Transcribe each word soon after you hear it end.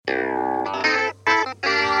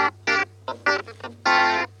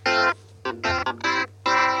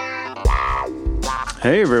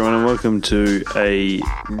Hey everyone, and welcome to a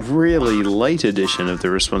really late edition of the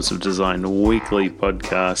Responsive Design Weekly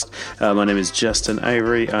podcast. My name is Justin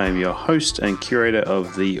Avery. I am your host and curator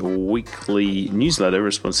of the weekly newsletter,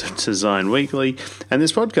 Responsive Design Weekly, and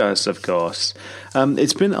this podcast, of course.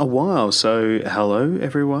 It's been a while, so hello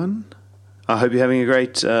everyone. I hope you're having a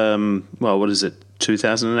great,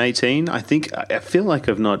 2018? I feel like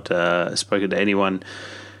I've not spoken to anyone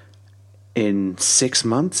in 6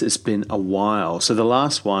 months. It's been a while. So the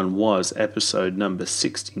last one was episode number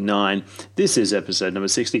 69. This is episode number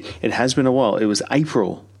 60. It has been a while. It was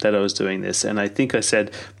April that I was doing this, and I think I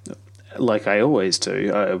said, like I always do,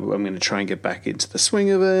 I'm going to try and get back into the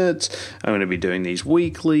swing of it. I'm going to be doing these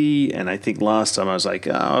weekly, and I think last time I was like,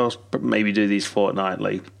 I'll maybe do these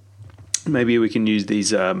fortnightly. Maybe we can use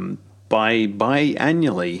these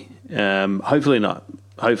bi-annually.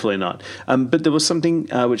 Hopefully not. But there was something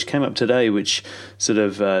which came up today which sort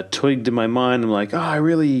of twigged in my mind. I'm like, I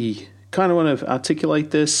really kind of want to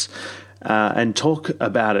articulate this and talk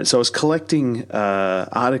about it. So I was collecting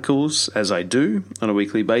articles, as I do on a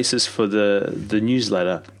weekly basis, for the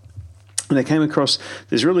newsletter. And I came across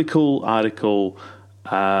this really cool article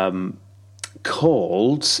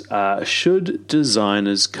called Should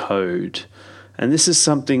Designers Code? And this is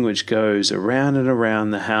something which goes around and around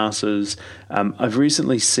the houses. I've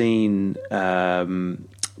recently seen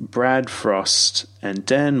Brad Frost and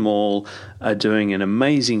Dan Mall are doing an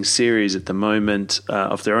amazing series at the moment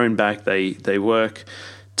off their own back. They work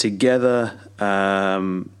together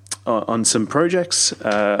on some projects.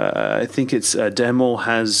 I think it's Dan Mall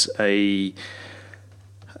has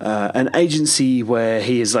an agency where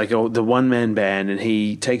he is like the one-man band, and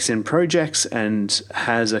he takes in projects and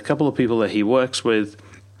has a couple of people that he works with,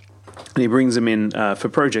 and he brings them in for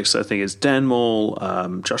projects. I think it's Dan Mall,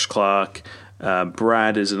 Josh Clark,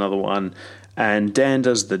 Brad is another one, and Dan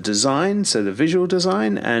does the design, so the visual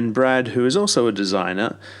design, and Brad, who is also a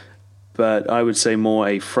designer, but I would say more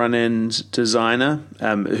a front-end designer,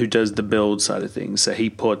 who does the build side of things. So he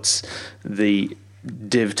puts the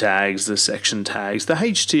div tags, the section tags, the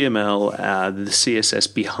HTML, the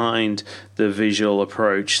CSS behind the visual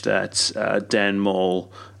approach that Dan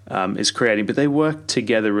Mall is creating. But they work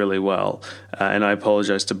together really well. And I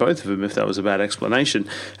apologize to both of them if that was a bad explanation.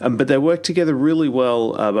 But they work together really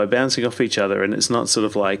well by bouncing off each other. And it's not sort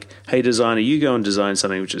of like, hey, designer, you go and design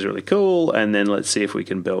something which is really cool, and then let's see if we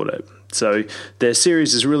can build it. So their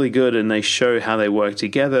series is really good, and they show how they work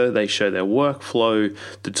together. They show their workflow,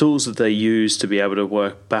 the tools that they use to be able to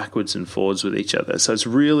work backwards and forwards with each other. So it's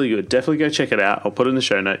really good. Definitely go check it out. I'll put it in the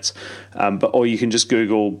show notes. Or you can just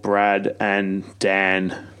Google Brad and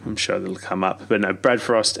Dan. I'm sure it'll come up. But no, Brad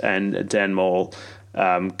Frost and Dan Mall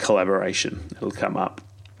collaboration. It'll come up.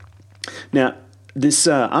 Now, this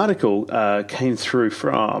article came through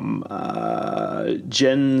from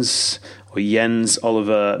Jens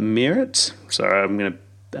Oliver Merritt. Sorry,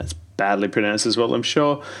 that's badly pronounced as well, I'm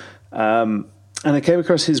sure. And I came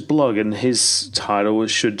across his blog, and his title was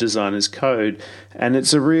Should Designers Code? And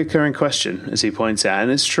it's a reoccurring question, as he points out.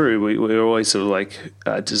 And it's true. We're always sort of like,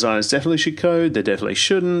 designers definitely should code, they definitely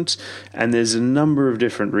shouldn't. And there's a number of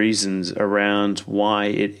different reasons around why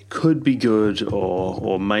it could be good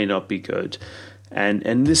or may not be good.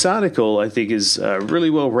 And this article, I think, is really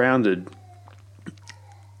well-rounded.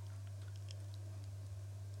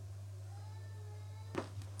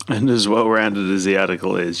 And as well-rounded as the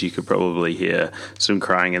article is, you could probably hear some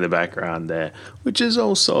crying in the background there, which is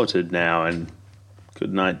all sorted now. And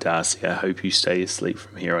good night, Darcy. I hope you stay asleep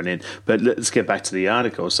from here on in. But let's get back to the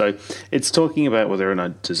article. So it's talking about whether or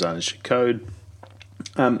not designers should code.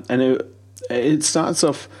 And it starts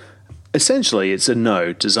off, essentially, it's a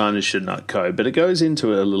no, designers should not code. But it goes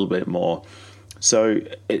into it a little bit more. So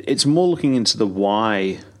it's more looking into the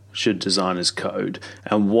why should designers code,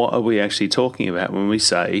 and what are we actually talking about when we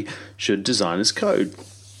say should designers code?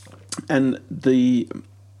 And the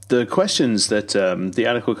questions that the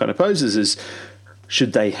article kind of poses is,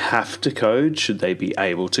 should they have to code? Should they be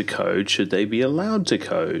able to code? Should they be allowed to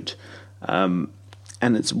code? And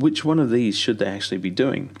it's which one of these should they actually be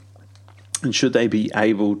doing? And should they be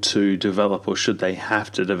able to develop, or should they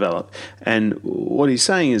have to develop? And what he's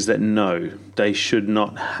saying is that no, they should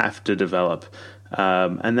not have to develop.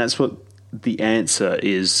 And that's what the answer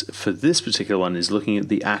is for this particular one, is looking at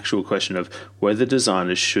the actual question of whether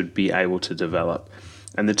designers should be able to develop.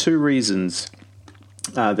 And the two reasons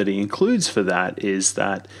that he includes for that is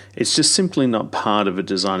that it's just simply not part of a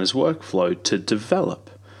designer's workflow to develop.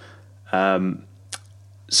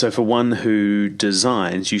 So for one who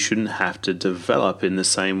designs, you shouldn't have to develop in the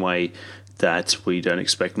same way that we don't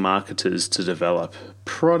expect marketers to develop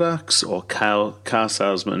products or car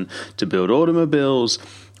salesmen to build automobiles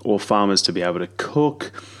or farmers to be able to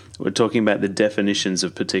cook. We're talking about the definitions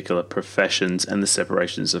of particular professions and the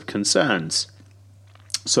separations of concerns.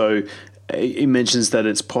 So it mentions that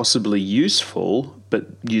it's possibly useful, but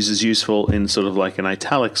uses useful in sort of like an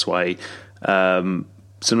italics way.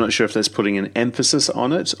 So I'm not sure if that's putting an emphasis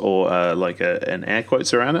on it or an air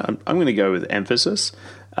quotes around it. I'm going to go with emphasis.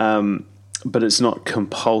 But it's not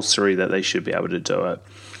compulsory that they should be able to do it.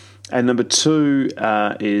 And number two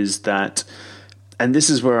is that, and this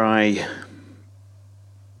is where I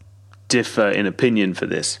differ in opinion for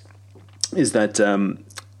this, is that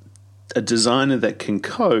a designer that can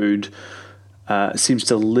code seems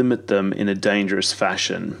to limit them in a dangerous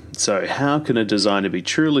fashion. So how can a designer be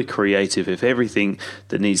truly creative if everything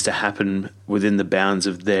that needs to happen within the bounds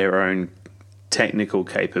of their own technical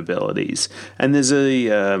capabilities? And there's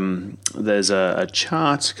a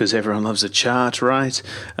chart, because everyone loves a chart, right?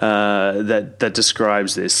 That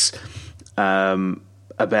describes this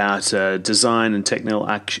about design and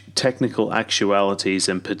technical actualities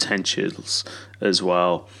and potentials as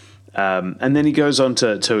well. And then he goes on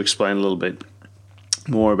to explain a little bit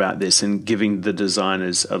more about this and giving the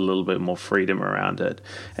designers a little bit more freedom around it.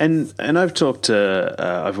 And I've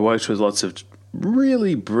worked with lots of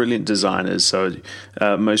really brilliant designers. So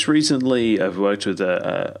most recently, I've worked with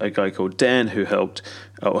a guy called Dan who who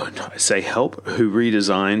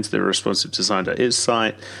redesigned the responsive design.is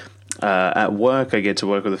site. At work, I get to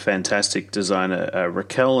work with a fantastic designer,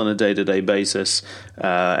 Raquel, on a day-to-day basis.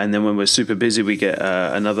 And then when we're super busy, we get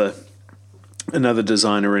another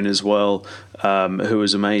designer in as well, who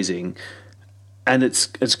is amazing. And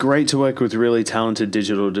it's great to work with really talented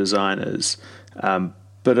digital designers.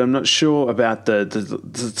 But I'm not sure about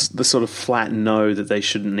the sort of flat no that they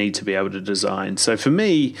shouldn't need to be able to design. So for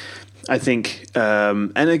me, I think,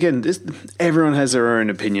 and again, everyone has their own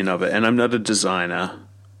opinion of it, and I'm not a designer.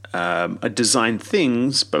 I design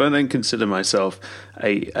things, but I don't consider myself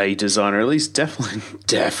a designer, at least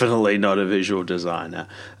definitely not a visual designer.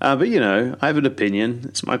 But, I have an opinion.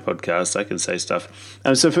 It's my podcast. I can say stuff.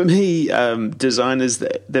 So for me, designers,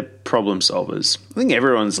 they're problem solvers. I think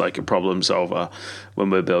everyone's like a problem solver when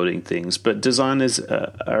we're building things, but designers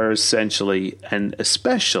are essentially and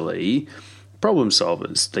especially problem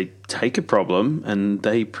solvers. They take a problem and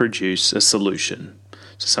they produce a solution.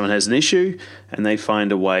 So someone has an issue and they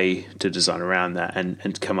find a way to design around that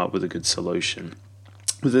and come up with a good solution.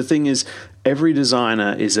 But the thing is, every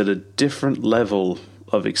designer is at a different level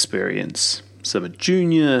of experience. Some are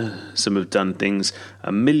junior, some have done things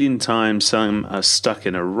a million times, some are stuck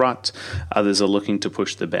in a rut, others are looking to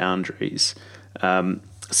push the boundaries.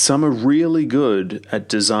 Some are really good at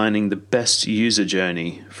designing the best user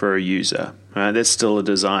journey for a user. They're still a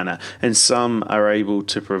designer. And some are able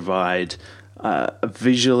to provide a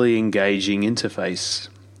visually engaging interface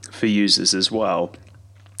for users as well.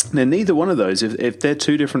 Now, neither one of those, if they're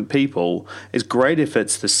two different people, it's great if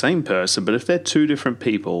it's the same person, but if they're two different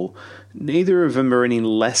people, neither of them are any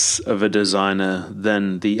less of a designer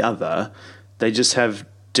than the other. They just have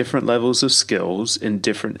different levels of skills in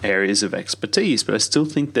different areas of expertise, but I still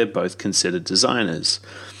think they're both considered designers.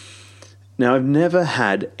 Now, I've never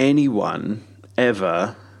had anyone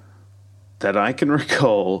ever that I can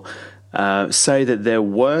recall say that they're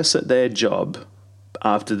worse at their job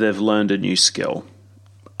after they've learned a new skill.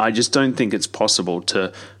 I just don't think it's possible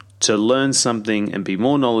to learn something and be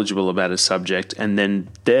more knowledgeable about a subject and then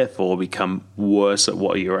therefore become worse at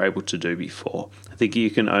what you were able to do before. I think you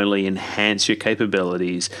can only enhance your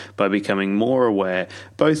capabilities by becoming more aware,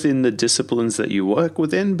 both in the disciplines that you work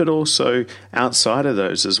within, but also outside of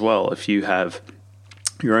those as well. If you have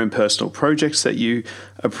your own personal projects that you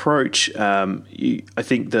approach, I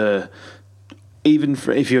think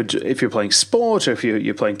if you're playing sport or if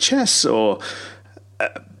you're playing chess or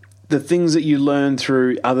the things that you learn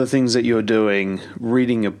through other things that you're doing,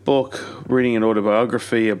 reading a book, reading an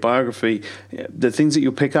autobiography, a biography, the things that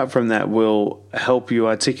you'll pick up from that will help you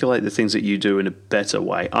articulate the things that you do in a better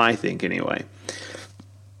way, I think anyway.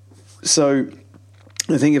 So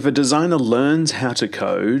I think if a designer learns how to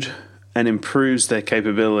code and improves their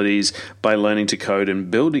capabilities by learning to code and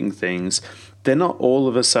building things, they're not all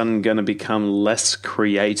of a sudden going to become less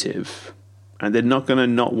creative. And they're not going to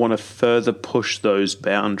not want to further push those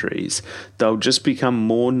boundaries. They'll just become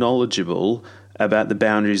more knowledgeable about the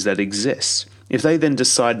boundaries that exist. If they then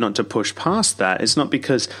decide not to push past that, it's not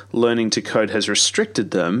because learning to code has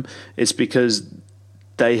restricted them. It's because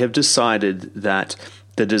they have decided that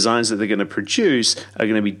the designs that they're going to produce are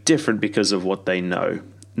going to be different because of what they know.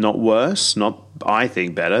 Not worse, not I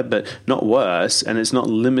think better, but not worse, and it's not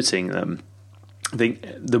limiting them. I think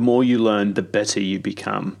the more you learn, the better you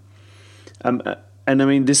become. And I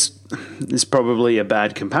mean, this is probably a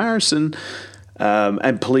bad comparison.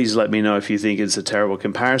 And please let me know if you think it's a terrible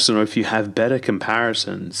comparison or if you have better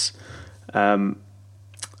comparisons. But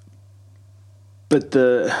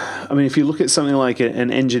if you look at something like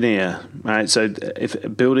an engineer, right? So if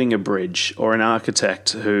building a bridge, or an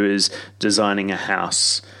architect who is designing a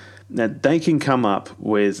house, now they can come up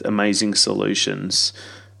with amazing solutions,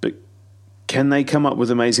 but can they come up with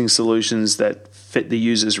amazing solutions that fit the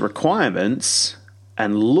user's requirements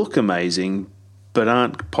and look amazing, but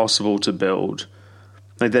aren't possible to build?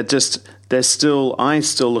 Like I still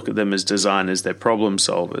look at them as designers, they're problem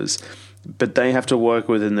solvers, but they have to work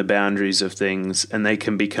within the boundaries of things, and they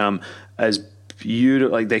can become as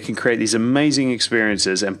beautiful, like they can create these amazing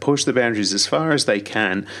experiences and push the boundaries as far as they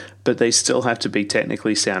can, but they still have to be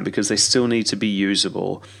technically sound because they still need to be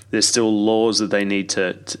usable. There's still laws that they need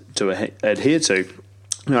to adhere to.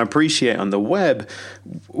 And I appreciate on the web,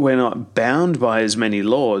 we're not bound by as many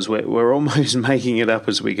laws. We're almost making it up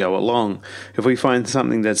as we go along. If we find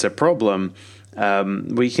something that's a problem,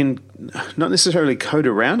 we can not necessarily code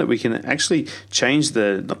around it. We can actually change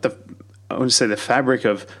I want to say the fabric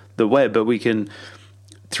of the web, but we can,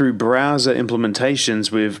 through browser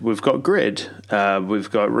implementations, we've got grid,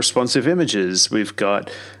 we've got responsive images, we've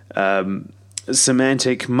got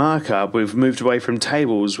semantic markup, we've moved away from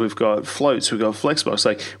tables, we've got floats, we've got flexbox.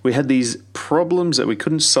 Like, we had these problems that we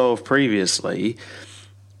couldn't solve previously,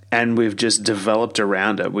 and we've just developed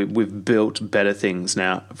around it. We've built better things.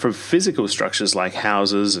 Now, for physical structures like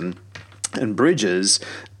houses and bridges,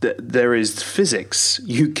 there is physics.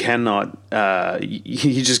 You cannot,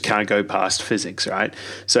 you just can't go past physics, right?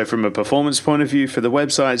 So from a performance point of view for the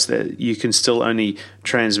websites, that you can still only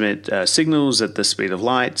transmit signals at the speed of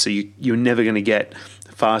light. So you're never going to get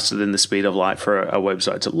faster than the speed of light for a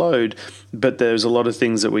website to load, but there's a lot of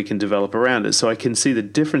things that we can develop around it. So I can see the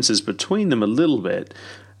differences between them a little bit.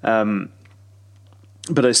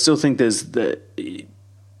 But I still think there's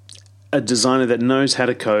a designer that knows how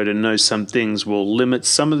to code and knows some things will limit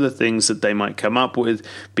some of the things that they might come up with,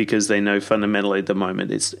 because they know fundamentally at the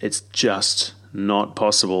moment it's just not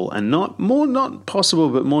possible, and not possible,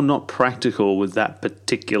 but more not practical with that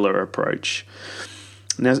particular approach.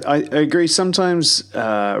 Now, I agree, sometimes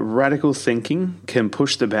radical thinking can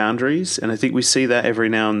push the boundaries, and I think we see that every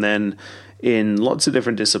now and then in lots of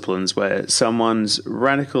different disciplines, where someone's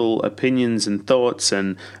radical opinions and thoughts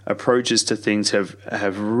and approaches to things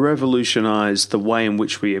have revolutionized the way in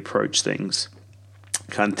which we approach things.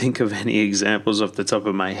 Can't think of any examples off the top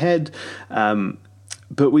of my head,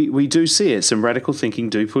 but we do see it. Some radical thinking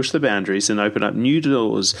do push the boundaries and open up new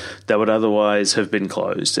doors that would otherwise have been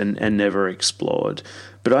closed and never explored.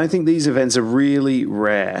 But I think these events are really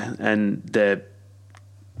rare, and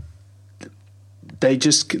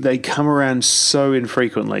they come around so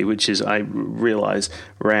infrequently, which is, I realize,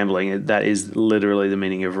 rambling. That is literally the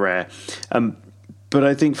meaning of rare. But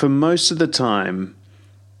I think for most of the time,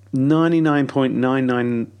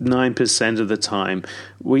 99.999% of the time,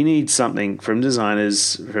 we need something from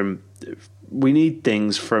designers, we need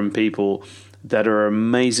things from people that are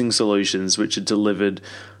amazing solutions, which are delivered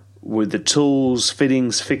with the tools,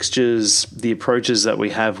 fittings, fixtures, the approaches that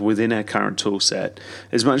we have within our current tool set.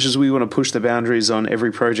 As much as we want to push the boundaries on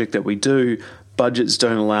every project that we do, budgets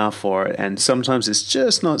don't allow for it, and sometimes it's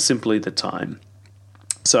just not simply the time.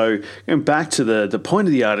 So going back to the point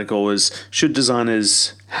of the article is, should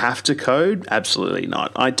designers have to code? Absolutely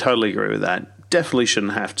not. I totally agree with that. Definitely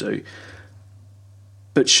shouldn't have to.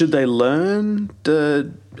 But should they learn?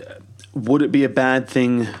 Would it be a bad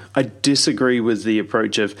thing? I disagree with the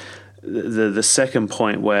approach of the second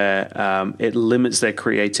point, where it limits their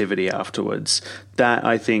creativity afterwards. That,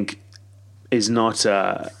 I think, is not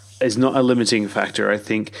a limiting factor. I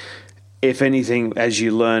think, if anything, as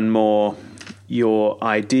you learn more, your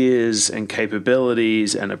ideas and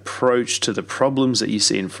capabilities and approach to the problems that you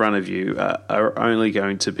see in front of you are only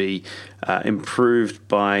going to be improved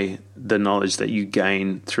by the knowledge that you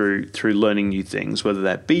gain through learning new things, whether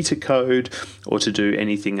that be to code or to do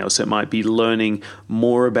anything else. It might be learning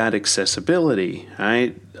more about accessibility,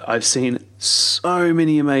 right? I've seen so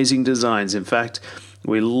many amazing designs. In fact,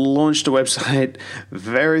 we launched a website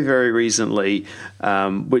very, very recently,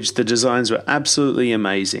 which the designs were absolutely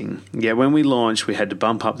amazing. Yeah, when we launched, we had to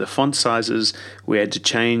bump up the font sizes. We had to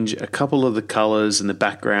change a couple of the colors and the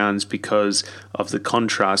backgrounds because of the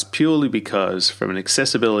contrast, purely because from an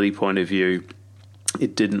accessibility point of view,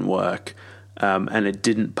 it didn't work, and it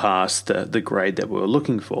didn't pass the grade that we were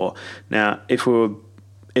looking for. Now, if we were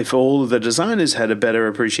if all of the designers had a better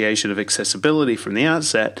appreciation of accessibility from the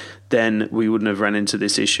outset, then we wouldn't have run into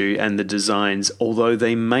this issue. And the designs, although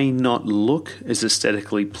they may not look as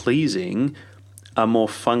aesthetically pleasing, are more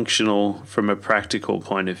functional from a practical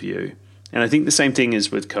point of view. And I think the same thing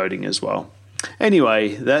is with coding as well.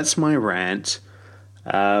 Anyway, that's my rant.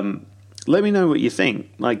 Let me know what you think.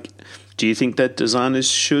 Like, do you think that designers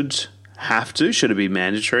should it be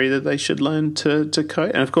mandatory that they should learn to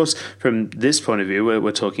code? And of course, from this point of view,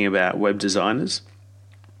 we're talking about web designers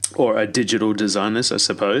or digital designers, I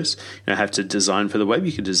suppose. Have to design for the web.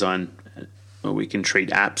 You could design, or we can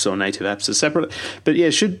treat apps or native apps as separate. But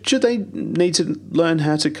yeah, should they need to learn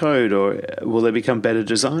how to code, or will they become better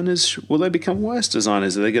designers? Will they become worse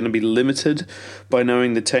designers? Are they going to be limited by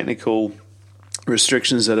knowing the technical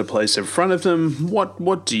restrictions that are placed in front of them?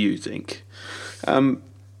 What do you think?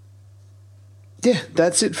 Yeah,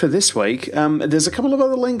 that's it for this week. There's a couple of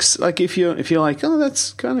other links. Like if you're like, oh,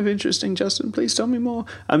 that's kind of interesting, Justin, please tell me more.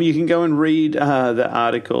 You can go and read the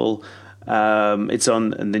article. It's on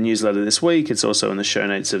the newsletter this week. It's also in the show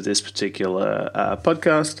notes of this particular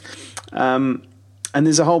podcast. And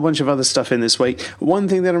there's a whole bunch of other stuff in this week. One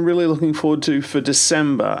thing that I'm really looking forward to for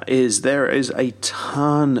December is there is a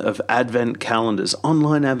ton of advent calendars,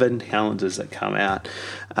 online advent calendars that come out.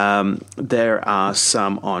 There are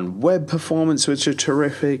some on web performance, which are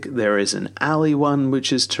terrific. There is an Alley one,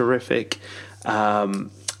 which is terrific.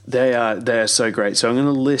 They are so great. So I'm going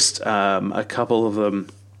to list a couple of them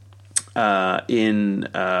in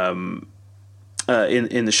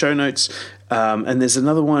the show notes. And there's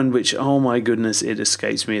another one which, oh my goodness, it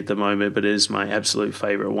escapes me at the moment, but it is my absolute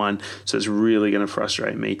favorite one. So it's really going to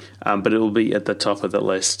frustrate me, but it will be at the top of the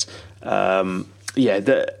list. I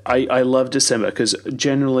love December because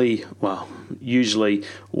usually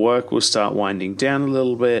work will start winding down a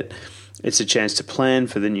little bit. It's a chance to plan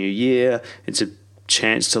for the new year. It's a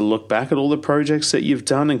chance to look back at all the projects that you've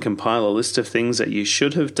done and compile a list of things that you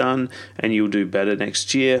should have done and you'll do better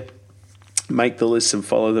next year. Make the lists and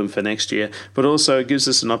follow them for next year, but also it gives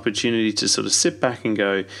us an opportunity to sort of sit back and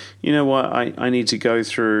go, you know what, I need to go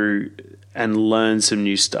through and learn some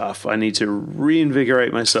new stuff. I need to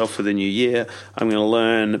reinvigorate myself for the new year. I'm going to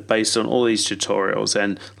learn based on all these tutorials.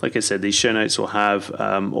 And like I said, these show notes will have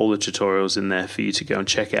all the tutorials in there for you to go and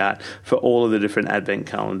check out for all of the different advent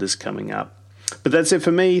calendars coming up. But that's it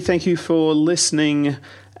for me. Thank you for listening,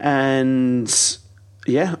 and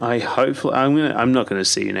yeah, I'm not going to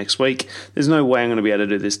see you next week. There's no way I'm going to be able to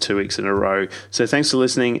do this 2 weeks in a row. So thanks for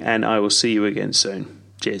listening, and I will see you again soon.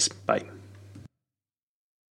 Cheers. Bye.